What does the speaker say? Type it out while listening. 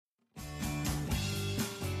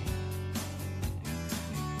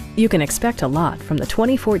You can expect a lot from the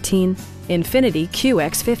 2014 INFINITI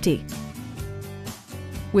QX50.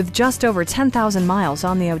 With just over 10,000 miles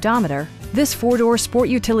on the odometer, this four-door sport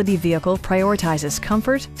utility vehicle prioritizes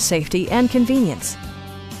comfort, safety, and convenience.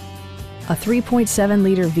 A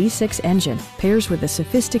 3.7-liter V6 engine pairs with a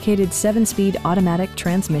sophisticated 7-speed automatic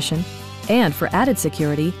transmission, and for added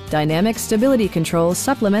security, dynamic stability control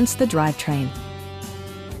supplements the drivetrain.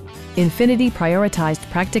 INFINITI prioritized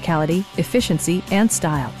practicality, efficiency, and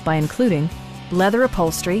style by including leather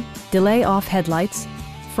upholstery, delay-off headlights,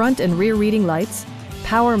 front and rear reading lights,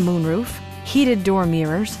 power moonroof, heated door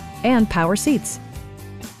mirrors, and power seats.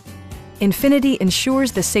 INFINITI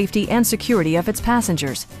ensures the safety and security of its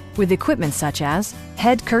passengers with equipment such as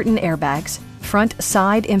head curtain airbags, front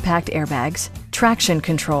side impact airbags, traction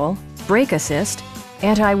control, brake assist,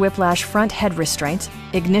 anti-whiplash front head restraints,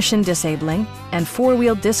 ignition disabling, and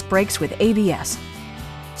four-wheel disc brakes with ABS.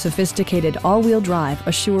 Sophisticated all-wheel drive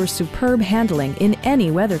assures superb handling in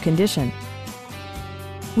any weather condition.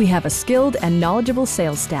 We have a skilled and knowledgeable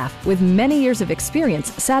sales staff with many years of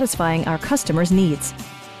experience satisfying our customers' needs.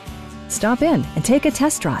 Stop in and take a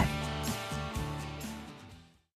test drive.